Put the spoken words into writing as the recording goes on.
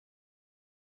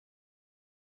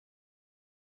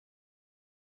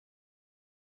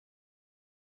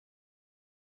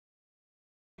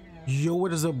Yo,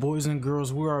 what is up, boys and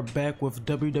girls? We are back with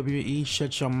WWE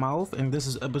Shut Your Mouth, and this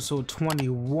is episode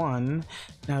 21.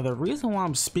 Now, the reason why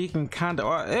I'm speaking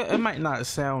it might not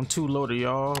sound too low to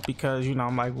y'all because, you know,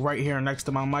 I'm like right here next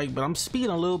to my mic, but I'm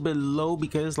speaking a little bit low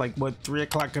because it's like, what, 3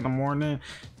 o'clock in the morning.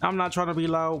 I'm not trying to be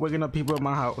loud, waking up people in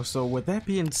my house. So with that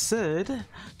being said,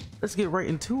 let's get right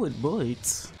into it,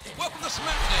 boys. Welcome to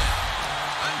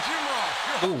Smackdown. I'm Jim Ross,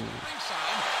 your host.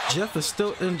 Jeff is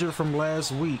still injured from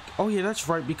last week. Oh yeah, that's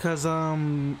right, because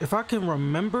if I can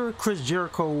remember, Chris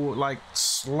Jericho like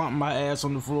slumped my ass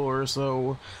on the floor.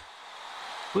 So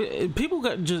people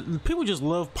just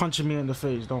love punching me in the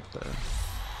face, don't they?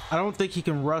 I don't think he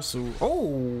can wrestle.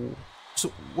 Oh,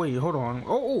 so wait, hold on.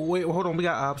 Wait, hold on. We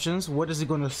got options. What is he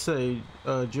gonna say?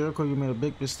 Jericho, you made a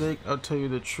big mistake. I'll tell you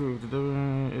the truth.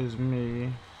 The is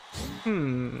me.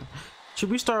 Should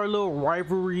we start a little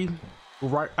rivalry?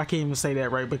 Right, I can't even say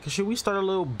that right, but should we start a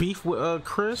little beef with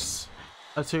Chris?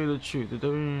 I'll tell you the truth. I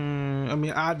mean,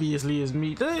 obviously it's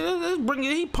me. Let's bring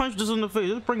it. He punched us in the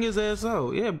face. Let's bring his ass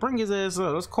out. Yeah, bring his ass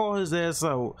out. Let's call his ass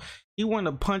out. He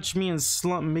wanted to punch me and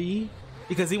slump me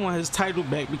because he wanted his title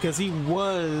back, because he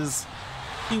was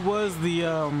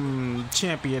the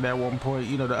champion at one point,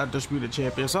 you know, the undisputed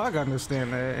champion. So I can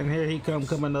understand that. And here he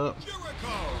coming up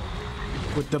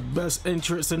with the best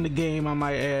entrance in the game, I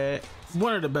might add.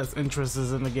 One of the best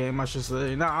entrances in the game, I should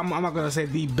say. Now, I'm not gonna say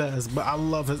the best, but I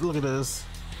love it. Look at this.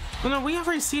 No, we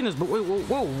already seen this, but wait,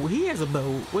 whoa, he has a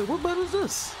belt. Wait, what belt is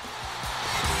this?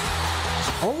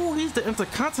 Oh, he's the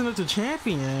Intercontinental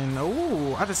Champion.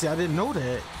 Oh, I didn't know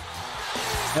that.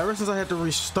 Ever since I had to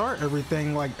restart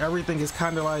everything, like everything is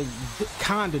kind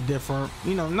of different,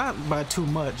 you know, not by too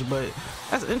much, but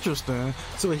that's interesting.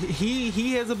 So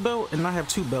he has a belt and I have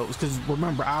 2 belts, because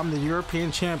remember, I'm the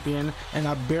European champion and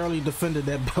I barely defended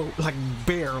that belt, like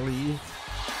barely.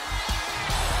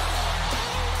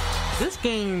 This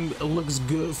game looks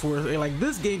good for it. Like,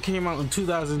 this game came out in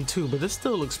 2002, but this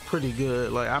still looks pretty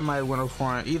good. Like, I might want to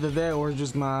front either that or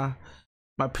just my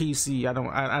PC.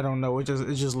 I don't know. It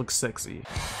just looks sexy.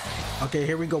 Okay,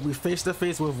 here we go. We face to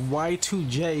face with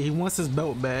Y2J. He wants his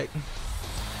belt back.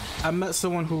 I met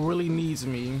someone who really needs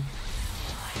me.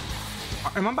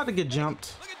 Am I about to get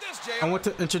jumped? I want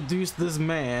to introduce this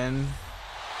man.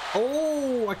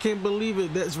 Oh, I can't believe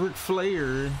it. That's Ric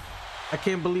Flair. I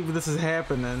can't believe this is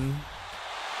happening.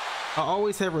 I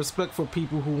always have respect for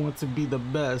people who want to be the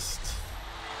best.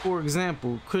 For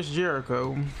example, Chris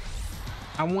Jericho.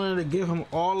 I wanted to give him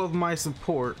all of my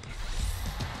support.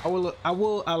 I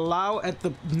will allow at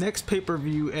the next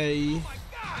pay-per-view a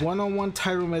one-on-one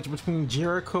title match between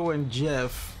Jericho and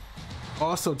Jeff.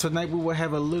 Also, tonight we will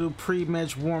have a little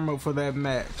pre-match warm-up for that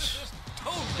match.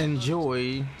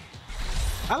 Enjoy.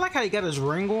 I like how he got his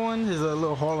ring on, his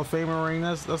little Hall of Famer ring.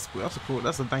 That's cool.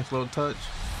 That's a nice little touch.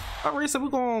 Alright, so we're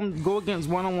gonna go against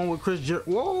one-on-one with Chris Jericho.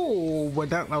 Whoa,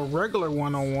 but not a regular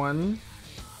one-on-one.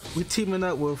 We teaming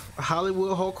up with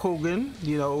Hollywood Hulk Hogan,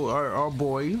 you know, our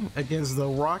boy, against The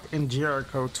Rock and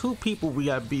Jericho. 2 people we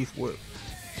got beef with.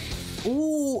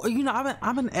 Ooh, you know,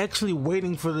 I've been actually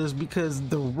waiting for this, because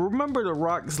remember The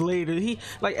Rock's later, he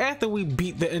like after we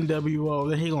beat the NWO,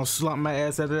 then he gonna slump my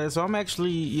ass after that. So I'm actually,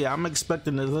 yeah, I'm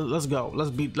expecting this. Let's go. Let's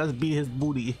beat his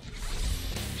booty.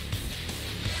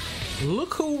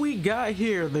 Look who we got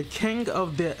here, the king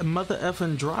of the mother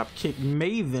effing dropkick,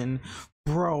 Maven.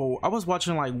 Bro, I was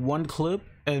watching like one clip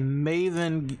and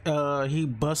Maven, he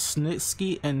bust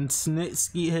Snitsky and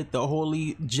Snitsky hit the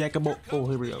holy jackable. Oh,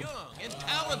 here we go.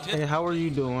 Hey, how are you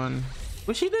doing?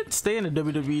 But she didn't stay in the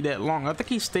WWE that long. I think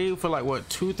he stayed for like what,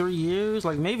 2-3 years.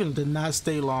 Like Maven did not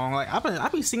stay long. Like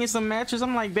I've been seeing some matches.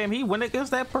 I'm like, damn, he went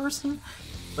against that person.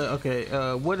 But okay,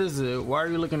 what is it? Why are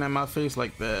you looking at my face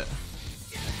like that?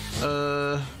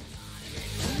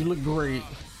 You look great.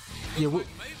 Yeah.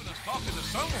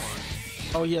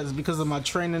 Oh yes, because of my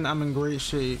training, I'm in great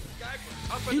shape.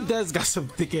 He does got some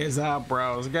thick ass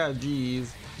eyebrows. God, jeez.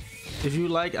 If you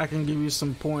like, I can give you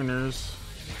some pointers.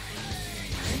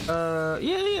 Yeah,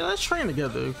 let's train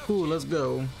together. Cool, let's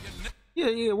go.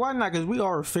 Yeah, why not? Because we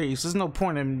are a face. There's no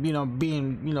point in, you know,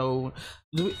 being, you know,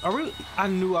 I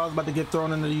knew I was about to get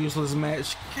thrown in a useless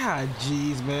match. God,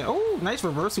 jeez, man. Oh, nice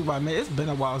reversal by me. It's been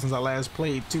a while since I last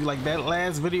played too. Like that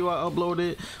last video I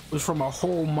uploaded was from a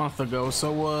whole month ago.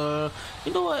 So,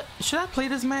 you know what? Should I play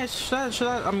this match? Should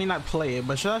I? I mean, not play it,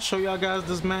 but should I show y'all guys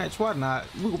this match? Why not?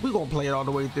 We gonna play it all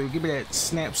the way through. Give me that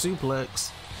snap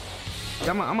suplex.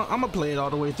 I'm gonna play it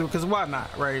all the way through, because why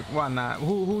not, right? Why not?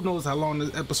 Who knows how long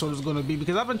this episode is gonna be,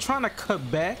 because I've been trying to cut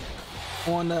back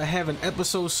on having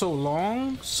episodes so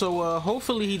long, so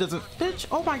hopefully he doesn't. Bitch,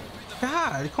 oh my,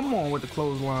 God, come on with the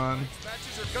clothesline.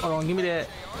 Hold on, give me that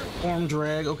arm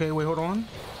drag. Okay, wait, hold on.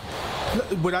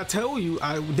 But I tell you,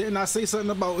 I didn't I say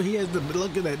something about he has the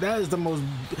look at that. That is the most,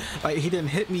 like, he didn't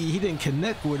hit me, he didn't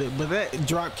connect with it, but that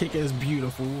drop kick is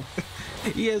beautiful.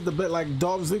 He has the bit like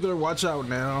Dolph Ziggler. Watch out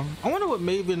now. I wonder what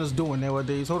Maven is doing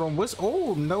nowadays. Hold on, what's,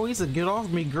 oh no, he said get off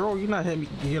me, girl. You're not hitting me,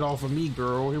 get off of me,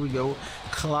 girl. Here we go,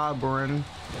 clobbering.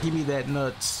 Give me that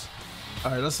nuts.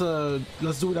 All right, let's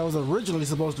do what I was originally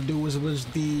supposed to do, which was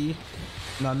the,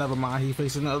 no, never mind, he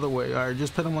facing the other way. All right,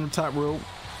 just put him on the top rope.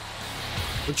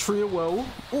 The trio, whoa.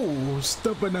 Ooh,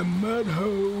 step in the mud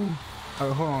hole. All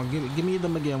right, hold on, give me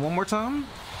them again one more time.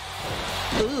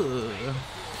 Ugh.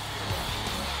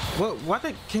 What? Why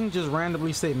did King just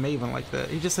randomly say Maven like that?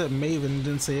 He just said Maven and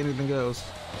didn't say anything else.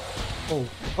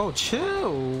 Oh,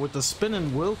 chill with the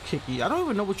spinning wheel kicky. I don't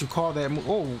even know what you call that move.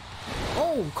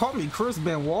 Oh, call me Chris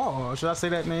Benoit. Should I say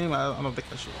that name? I don't think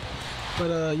I should.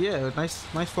 But yeah, nice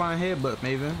flying headbutt,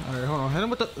 Maven. All right, hold on, hit him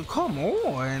with the, come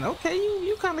on. Okay,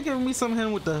 you kind of giving me some hit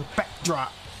with the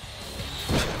backdrop.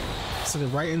 So they're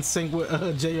right in sync with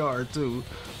JR too.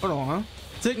 Hold on,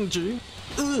 signature.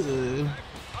 Ugh.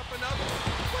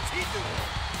 What's he doing?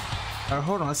 All right,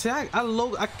 hold on. See, I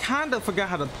kind of forgot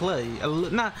how to play. Well,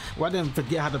 I didn't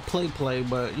forget how to play,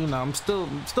 but you know, I'm still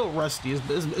rusty.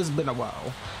 It's been a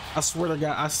while. I swear to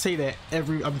God, I say that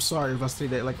I'm sorry if I say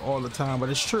that like all the time, but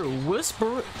it's true.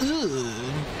 Whisper. Ugh.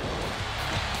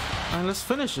 All right, let's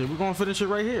finish it. We're gonna finish it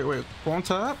right here. Wait, go on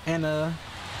top and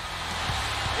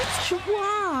it's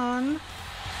Juan.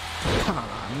 Come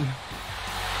on.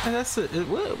 And that's it.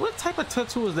 What type of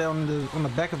tattoo is that on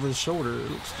the back of his shoulder? It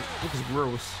looks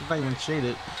gross. It's not even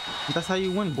shaded. That's how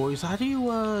you win, boys. How do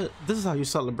you this is how you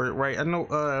celebrate, right? I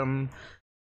know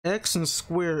X and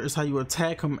square is how you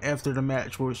attack him after the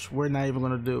match, which we're not even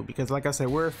gonna do because, like I said,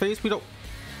 we're a face. We don't.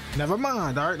 Never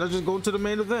mind. All right, let's just go to the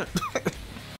main event.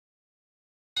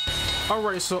 All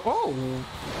right, so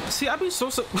see, I be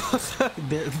so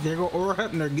there go Earl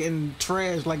Hebner getting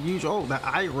trashed like usual. Oh, the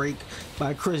eye rake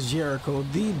by Chris Jericho,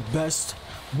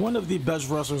 one of the best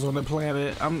wrestlers on the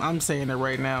planet. I'm saying it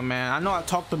right now, man. I know I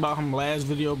talked about him last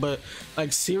video, but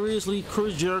like seriously,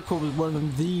 Chris Jericho was one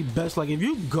of the best. Like if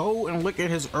you go and look at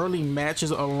his early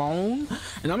matches alone,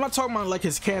 and I'm not talking about like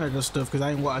his Canada stuff because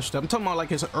I ain't watched it. I'm talking about like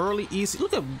his early EC.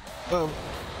 Look at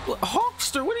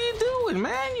Hawkster, what are you doing,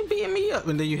 man? You beating me up,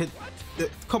 and then you hit.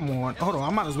 Come on, hold on. I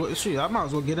might as well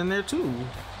get in there too.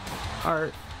 All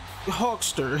right,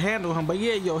 Hawkster, handle him. But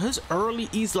yeah, yo, his early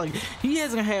East, like he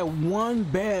hasn't had one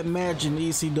bad match in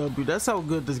ECW. That's how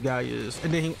good this guy is.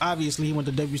 And then obviously he went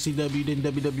to WCW, then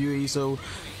WWE. So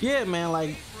yeah, man,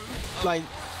 like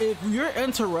if you're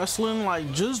into wrestling,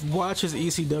 like just watch his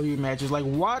ECW matches. Like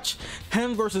watch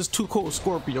him versus Too Cold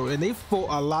Scorpio, and they fought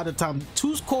a lot of time.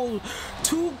 Too Cold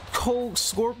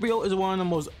Scorpio is one of the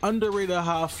most underrated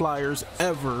high flyers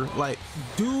ever. Like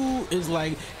dude is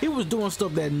like, he was doing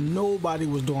stuff that nobody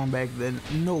was doing back then.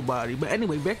 Nobody. But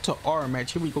anyway, back to our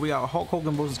match. Here we go. We got Hulk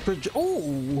Hogan versus Chris.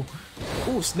 Oh,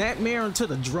 snapmare into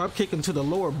the drop kick into the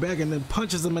lower back, and then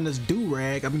punches him in his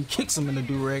do-rag. I mean, kicks him in the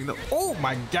do-rag. Oh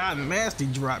my God, nasty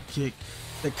drop kick.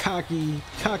 The cocky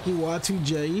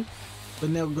Y2J. But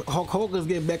now Hulk Hogan's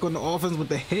getting back on the offense with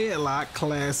the headlock,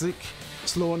 classic,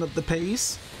 slowing up the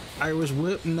pace. Irish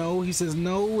whip, no, he says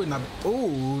no, and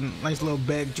nice little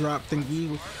backdrop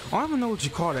thingy. I don't even know what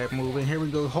you call that move. And here we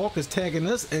go, Hulk is tagging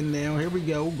us in now. Here we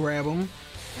go, grab him.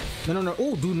 No.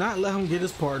 Oh, do not let him get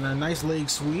his partner. Nice leg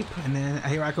sweep, and then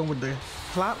here I come with the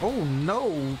flop. Oh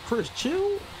no, Chris,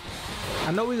 chill.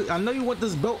 I know you want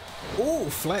this belt. Oh,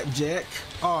 flapjack.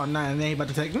 Oh, nah, they ain't about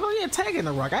to tag. No, yeah, tagging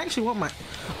the Rock. I actually want my.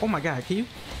 Oh my God, can you?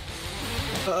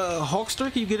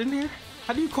 Hulkster, can you get in here?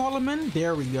 How do you call him in?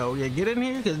 There we go. Yeah, get in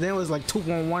here, because there was like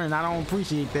 2-on-1, and I don't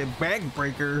appreciate that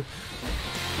backbreaker.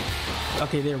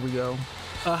 Okay, there we go.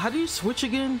 How do you switch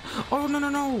again? Oh,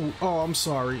 no. Oh, I'm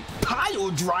sorry. Pile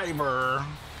driver.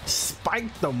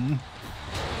 Spike them.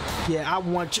 Yeah, I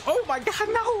want you. Oh my God,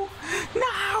 no.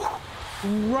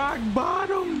 Rock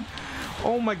bottom.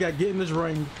 Oh my God, get in this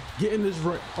ring.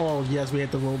 Oh yes, we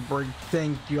had the rope break.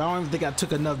 Thank you. I don't even think I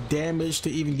took enough damage to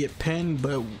even get pinned,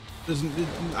 but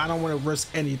I don't want to risk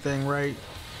anything, right?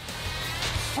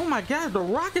 Oh my God, the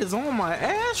Rock is on my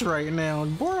ass right now.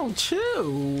 Bro,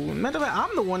 chill. Matter of fact,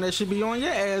 I'm the one that should be on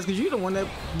your ass because you're the one that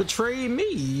betrayed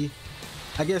me.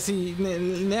 I guess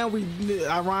now we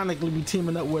ironically be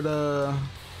teaming up with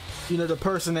you know, the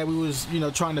person that we was, you know,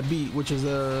 trying to beat, which is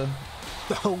the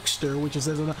Hulkster, which is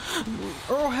Earl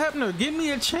Hebner. Give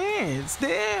me a chance.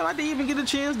 Damn, I didn't even get a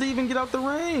chance to even get out the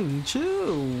ring.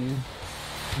 Chill.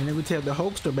 And then we tap the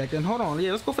Hulkster back in. Hold on,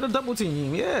 yeah, let's go for the double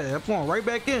team. Yeah, I'm going right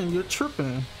back in. You're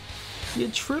tripping. You're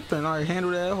tripping. All right,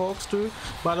 handle that, Hulkster.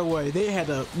 By the way, they had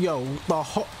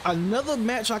another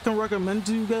match I can recommend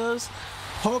to you guys.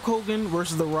 Hulk Hogan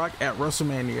versus The Rock at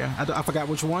WrestleMania. I forgot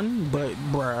which one, but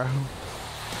bruh.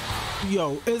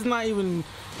 Yo, it's not even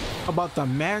about the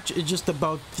match, it's just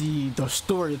about the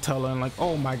storytelling. Like,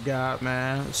 oh my god,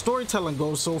 man, storytelling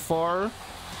goes so far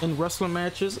in wrestling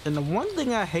matches. And the one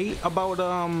thing I hate about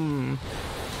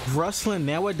wrestling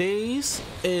nowadays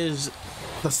is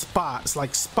the spots.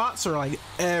 Like, spots are like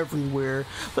everywhere,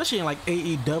 especially in like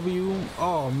AEW.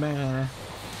 Oh man,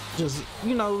 just,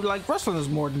 you know, like, wrestling is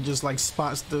more than just like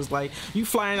spots. There's like you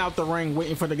flying out the ring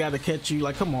waiting for the guy to catch you.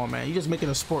 Like, come on, man, you're just making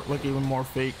a sport look even more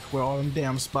fake with all them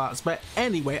damn spots. But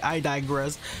anyway, I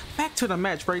digress. Back to the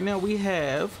match. Right now we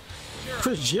have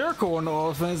Chris Jericho on the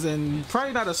offense, and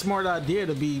probably not a smart idea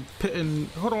to be pitting.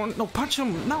 Hold on, no, punch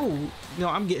him. No,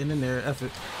 I'm getting in there. F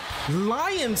it.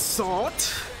 Lion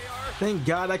Salt. Thank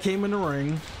god I came in the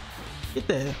ring. Get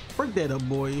that, break that up,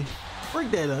 boy,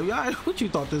 break that up. Y'all, what you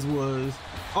thought this was?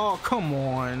 Oh, come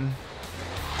on.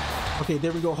 Okay,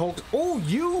 there we go, Hulk. Oh,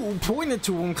 you pointed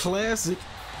to him. Classic.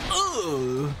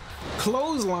 Ugh.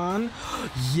 Clothesline.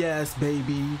 Yes,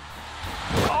 baby.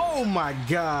 Oh my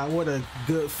god, what a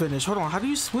good finish. Hold on, how do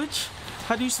you switch?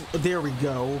 There we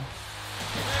go.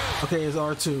 Okay, it's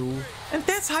R2. And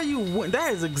that's how you win.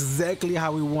 That is exactly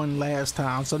how we won last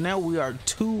time. So now we are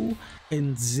 2-0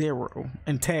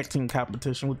 in tag team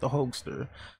competition with the Hulkster.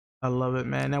 I love it,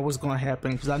 man. That was gonna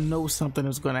happen because I know something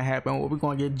is gonna happen. We're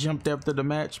gonna get jumped after the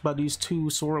match by these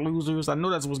two sore losers. I know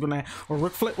that's what's gonna happen. Or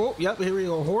Ric Flair. Oh, yep, here we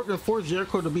go. Horton forced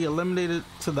Jericho to be eliminated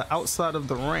to the outside of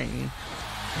the ring.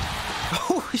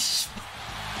 Oh,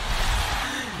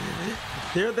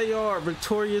 there they are,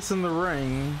 victorious in the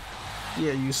ring.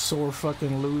 Yeah, you sore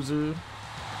fucking loser.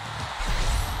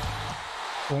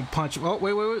 Won't punch him. Oh,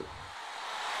 wait.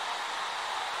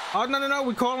 Oh, no,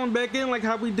 we call him back in like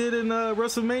how we did in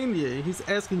WrestleMania. He's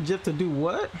asking Jeff to do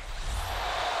what?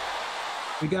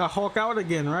 We gotta Hulk out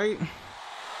again, right?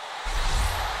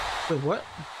 Wait, what?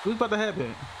 What's about to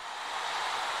happen?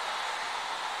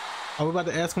 Are we about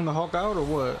to ask him to Hulk out or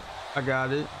what? I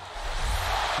got it.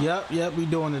 Yep, we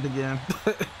doing it again.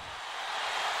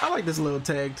 I like this little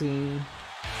tag team.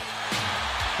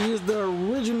 He is the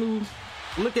original.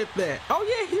 Look at that. Oh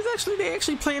yeah, they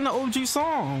actually playing the OG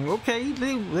song. Okay,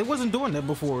 they wasn't doing that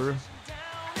before.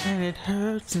 And it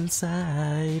hurts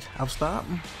inside. I'll stop.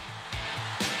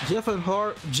 Jeff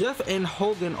and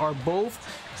Hogan are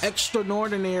both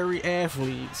extraordinary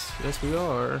athletes. Yes, we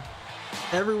are.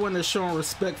 Everyone is showing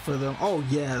respect for them. Oh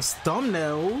yes,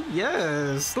 thumbnail.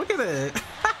 Yes, look at it.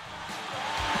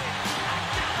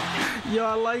 Yo,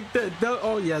 I like that.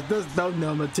 Oh yeah, that's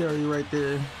thumbnail material right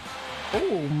there.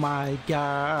 Oh my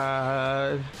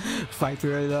god. Fight for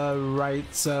the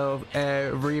rights of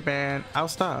every man. I'll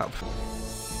stop.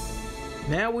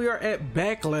 Now we are at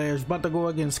Backlash, about to go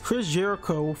against Chris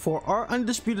Jericho for our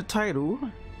undisputed title.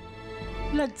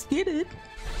 Let's get it.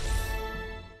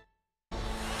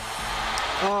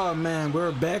 Oh man,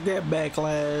 we're back at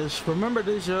Backlash. Remember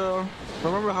this, y'all?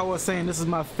 Remember how I was saying this is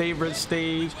my favorite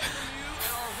stage?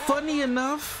 Funny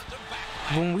enough,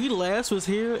 when we last was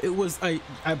here, it was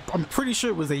I'm pretty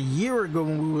sure it was a year ago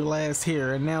when we were last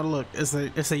here, and now look, it's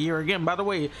a year again. By the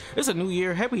way, it's a new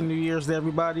year. Happy New Year's to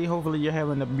everybody. Hopefully you're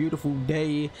having a beautiful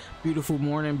day, beautiful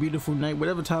morning, beautiful night,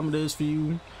 whatever time it is for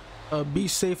you. Be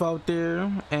safe out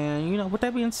there, and you know, with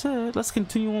that being said, let's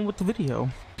continue on with the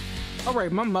video.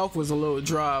 Alright, my mouth was a little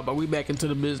dry, but we back into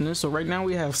the business. So right now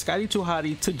we have Scotty 2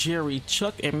 Hotty, Tajiri,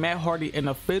 Chuck, and Matt Hardy in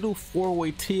a fatal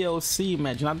 4-way TLC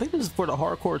match. And I think this is for the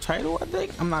hardcore title, I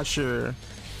think? I'm not sure.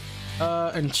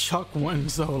 And Chuck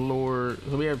wins, oh lord.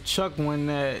 So we have Chuck win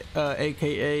that,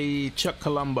 aka Chuck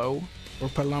Colombo, or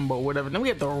Palumbo, whatever. Then we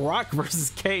have The Rock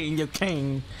versus Kane. Yo,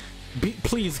 Kane,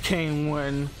 please Kane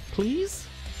win. Please?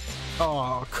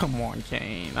 Oh, come on,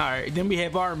 Kane. Alright, then we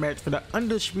have our match for the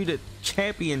Undisputed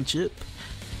Championship.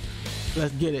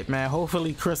 Let's get it, man.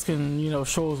 Hopefully Chris can, you know,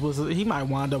 show us he might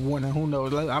wind up winning. Who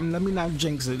knows? Let me not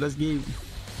jinx it. Let's get it.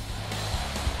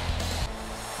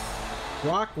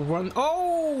 Rock run.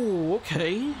 Oh,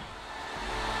 okay.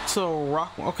 So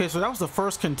Rock. Okay, so that was the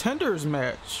first contenders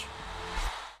match.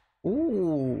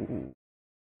 Ooh.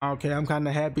 Okay, I'm kind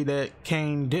of happy that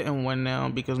Kane didn't win now,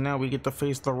 because now we get to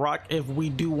face The Rock if we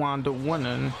do wind up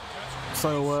winning.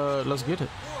 So let's get it.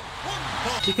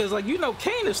 Because, like, you know,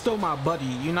 Kane is still my buddy.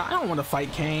 You know, I don't want to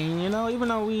fight Kane, you know, even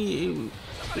though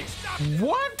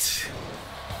what?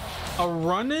 A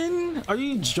run-in? Are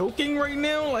you joking right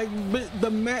now? Like, the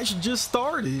match just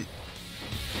started.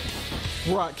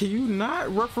 Rock, can you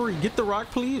not, referee, get The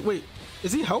Rock, please? Wait,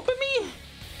 is he helping me?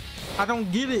 I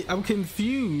don't get it. I'm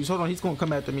confused. Hold on, he's gonna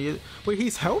come after me. Wait,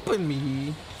 he's helping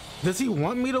me. Does he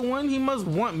want me to win? He must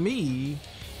want me.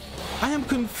 I am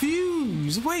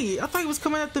confused. Wait, I thought he was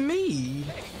coming after me.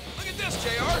 Hey, look at this,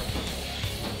 JR.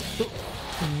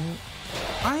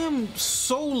 I am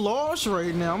so lost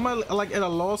right now. I'm like at a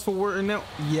loss for word now.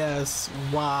 Yes.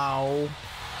 Wow.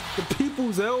 The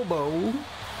people's elbow.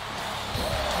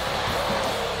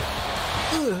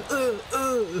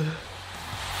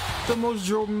 The most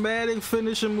dramatic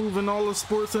finishing move in all of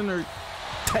sports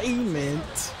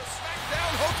entertainment.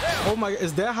 Oh my!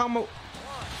 Is that how I'm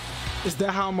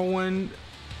gonna win?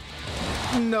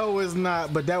 No, it's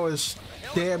not. But that was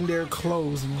damn near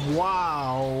close.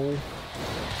 Wow.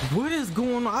 What is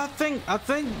going on? I think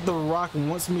The Rock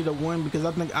wants me to win because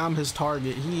I think I'm his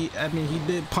target. I mean, he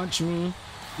did punch me,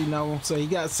 you know, so he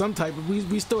got some type of,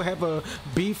 we still have a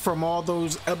beef from all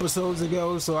those episodes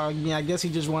ago, so I mean, I guess he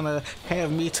just want to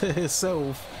have me to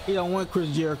himself. He don't want Chris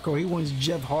Jericho, he wants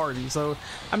Jeff Hardy. So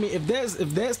I mean, if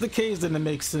that's the case, then it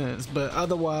makes sense, but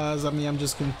otherwise, I mean, I'm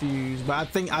just confused. But I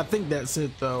think that's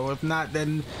it though. If not,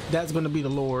 then that's going to be the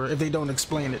lore, if they don't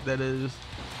explain it, that is.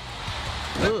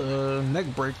 Neck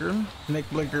breaker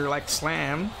like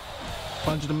slam.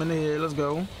 Punch him in the head. Let's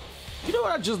go. You know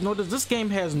what I just noticed? This game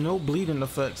has no bleeding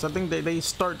effects. I think they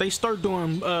start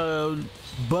doing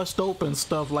bust open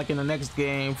stuff like in the next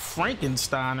game,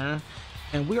 Frankensteiner,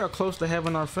 and we are close to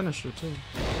having our finisher too.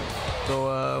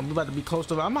 So we're about to be close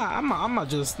to. I'm not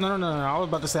just no. I was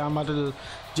about to say I'm about to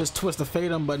just twist the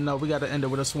fatum, but no, we got to end it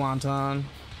with a swanton.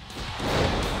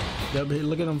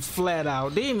 Look at them flat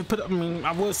out. They didn't even put up, I mean,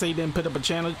 I would say he didn't put up a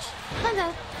challenge.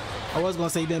 Okay. I was gonna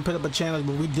say he didn't put up a challenge,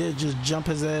 but we did just jump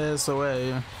his ass, so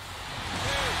hey.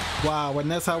 Wow,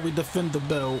 and that's how we defend the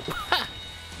belt.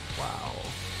 Wow.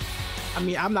 I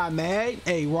mean, I'm not mad.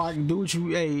 Hey, Rock, do what you,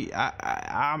 hey,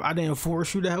 I didn't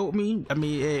force you to help me. I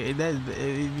mean, hey,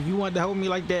 if you wanted to help me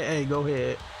like that, hey, go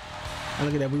ahead. And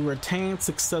look at that, we retained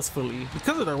successfully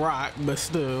because of The Rock, but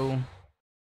still.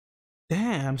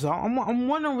 Damn, so I'm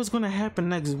wondering what's gonna happen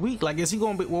next week. Like, is he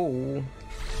gonna be, whoa,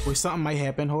 wait, something might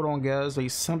happen. Hold on, guys.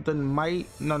 Wait, something might,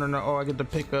 no. Oh, I get to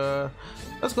pick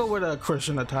let's go with a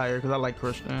Christian attire because I like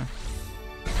Christian.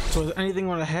 So is anything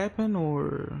gonna happen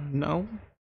or no?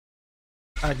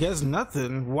 I guess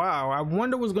nothing. Wow, I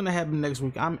wonder what's gonna happen next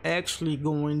week. I'm actually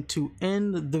going to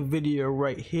end the video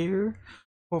right here.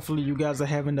 Hopefully you guys are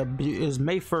having it's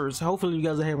May 1st. Hopefully you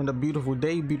guys are having a beautiful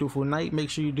day, beautiful night. Make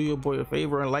sure you do your boy a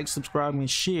favor and like, subscribe, and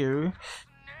share.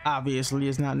 Obviously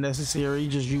it's not necessary,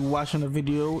 just you watching the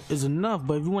video is enough,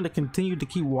 but if you want to continue to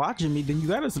keep watching me, then you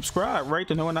gotta subscribe, right,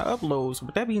 to know when I upload. So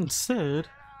with that being said,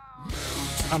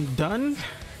 I'm done.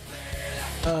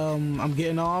 I'm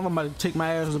getting off. I'm about to take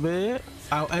my ass to bed.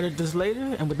 I'll edit this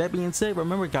later, and with that being said,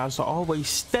 remember guys to always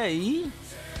stay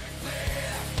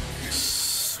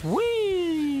sweet.